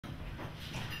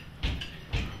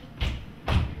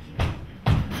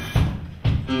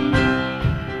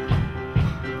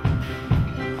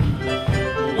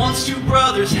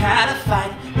brothers had a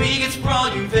fight, biggest brawl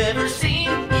you've ever seen.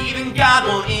 Even God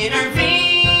won't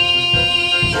intervene.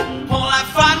 Whole life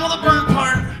fighting with a burnt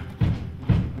part.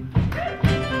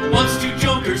 Once two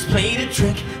jokers played a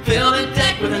trick, filled the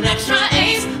deck with an extra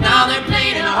ace. Now they're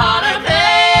played in a harder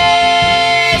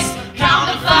place.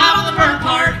 Count to 5 on the burnt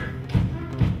part.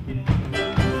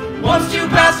 Once two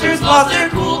pastors lost their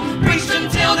cool, preached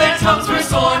until their tongues were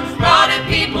sore, rotted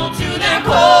people to their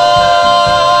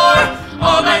core.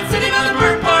 All night sitting on the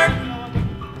burnt part.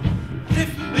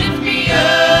 Lift me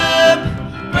up,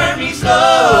 burn me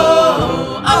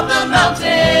slow, up the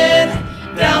mountain,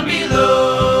 down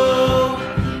below.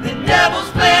 The devil's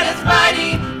plan is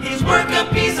mighty, his work a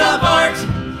piece of art.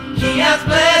 He has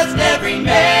blessed every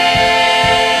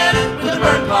man with a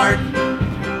burnt part.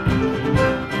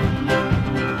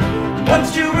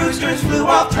 Once two roosters flew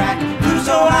off track, flew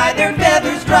so high their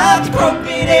feathers dropped, broke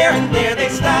mid-air and there they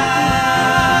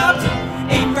stopped.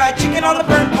 Ate fried chicken on the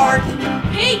burnt part.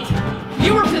 Pete,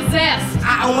 you were possessed.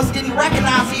 I almost didn't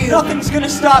recognize you. Nothing's gonna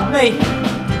stop me.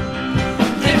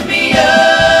 Lift me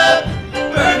up,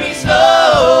 burn me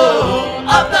slow,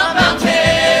 up the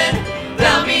mountain,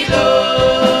 down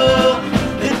below.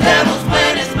 The devil's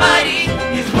plan is mighty,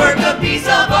 his work a piece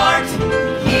of art.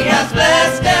 He has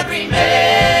blessed every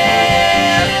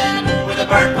man with a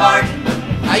burnt part.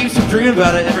 I used to dream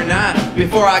about it every night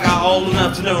before I got old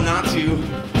enough to know not to.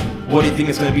 What do you think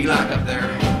it's gonna be like up there?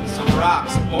 Some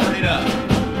rocks boarded up.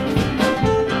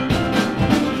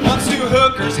 Once two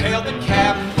hookers hailed the cab.